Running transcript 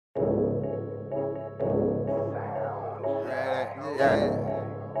I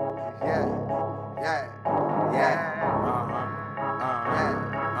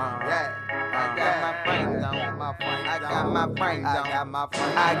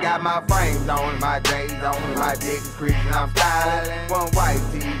got my frames on, my J's on, my dick is creasing, I'm styling. One white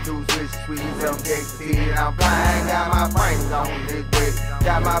tee, two switch sweets, some Dixie, and I'm flying. Got my frames on this bitch,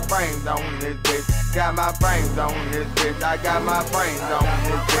 got my frames on this bitch, got my frames on this bitch, I got my frames on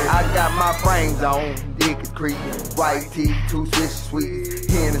this bitch. I got my frames on, dick is creasing, white tee, two switch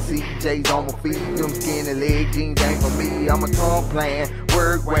sweets, Hennessy, J's on my feet, them skinny leg jeans ain't for me. I'm a tongue playing,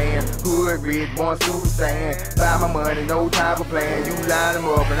 work weighing, hood rich, born super saiyan. Buy my money, no time for playing. You line them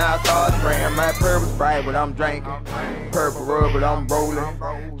up and I start spraying. My purple Sprite, but I'm drinking. Purple rub, but I'm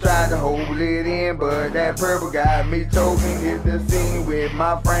rolling. Tried to hold it in, but that purple got me choking. Hit the scene with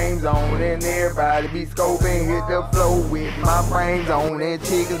my frames on, and everybody be scoping. Hit the flow with my frames on, and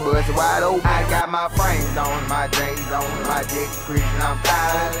chickens bustin' wide open. I got my frames on, my J's on, my dick creasing, I'm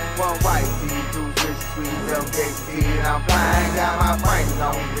styling. One white tee, two switch sweets, some Dixie, and I'm flying. Got my frames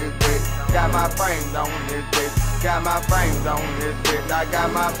on this bitch, got my frames on this bitch, got my frames on this bitch, I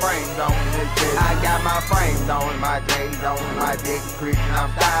got my frames on this bitch. I got my frames on, my J's on, my dick creasing, I'm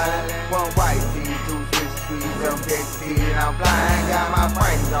styling. One white tee, two switch sweets, some Dixie, and I'm flying. Got my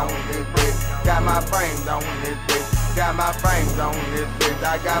frames on this bitch, got my frames on this bitch, got my frames on this bitch,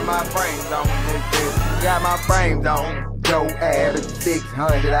 I got my frames on this bitch, got my frames on. Joe average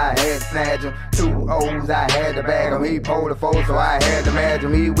 600, I had to snatch him. 2 O's, I had to bag him. He pulled a 4, so I had to match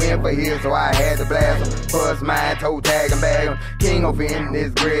him. He went for his, so I had to blast him. Bust mine, toe tag and bag him. King of in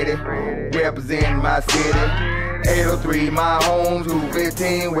this gritty, representing my city. 803, my home,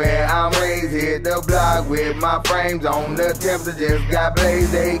 215, where I'm raised. Hit the block with my frames on. The temperature just got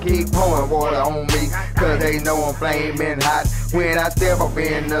blazed. They keep pouring water on me, cause they know I'm flaming hot. When I step up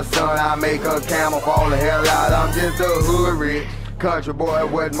in the sun, I make a camel fall the hell out. I'm just a hood rich country boy,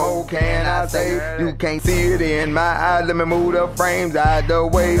 what more can I say? You can't see it in my eyes, let me move the frames out the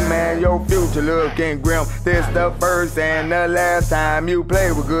way, man. Your future looking grim. This the first and the last time you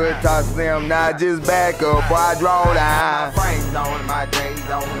play with good toss them. Now just back up while I draw down. My frames on, my J's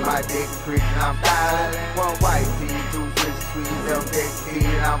on, my dick creasing, I'm styling. One white tee, two switch sweets, some Dixie,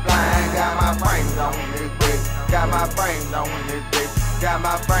 and I'm flying. Got my frames on this bitch, got my frames on this bitch, got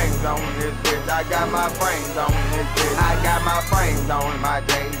my frames on this bitch, I got my frames on this bitch. I got my frames on, my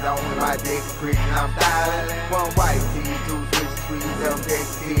J's on, my dick creasing, I'm styling. One white tee, two switch sweets, some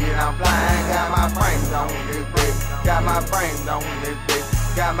Dixie, and I'm flying. Got my frames on this bitch, got my frames on this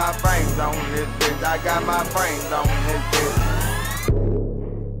bitch, got my frames on this bitch, I got my frames on this bitch.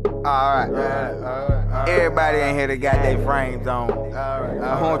 Alright, everybody in here that got their frames on.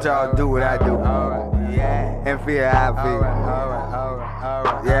 I want y'all to do what I do and feel how I feel.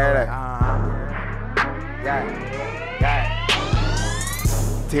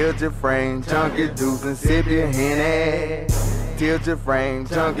 Tilt your frame, chunk your deuce and sip your Henny. Tilt your frame,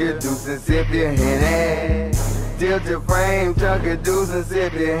 chunk your deuce and sip your Henny. Tilt your frame, chunk your deuce and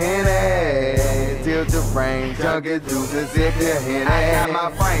sip your Henny. Tilt your frame, chunk your deuce and sip your Henny. I got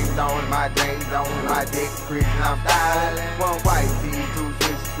my frames on, my J's on, my dick creasing, I'm styling. One white tee, two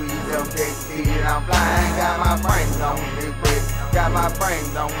switch sweets, some Dixie, and I'm flying. Got my frames on this bitch, got my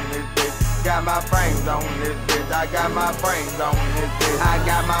frames on this bitch, got my frames on this bitch, I got my frames on this bitch. I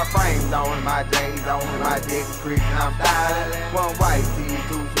got my frames on, my J's on, my dick creasing, I'm styling. One white tee,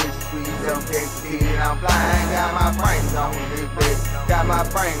 two switch sweets, some Dixie, and I'm flying. Got my frames on this bitch, got my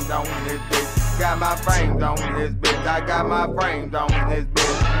frames on this bitch, got my frames on this bitch, I got my frames on this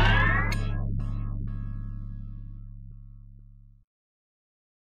bitch.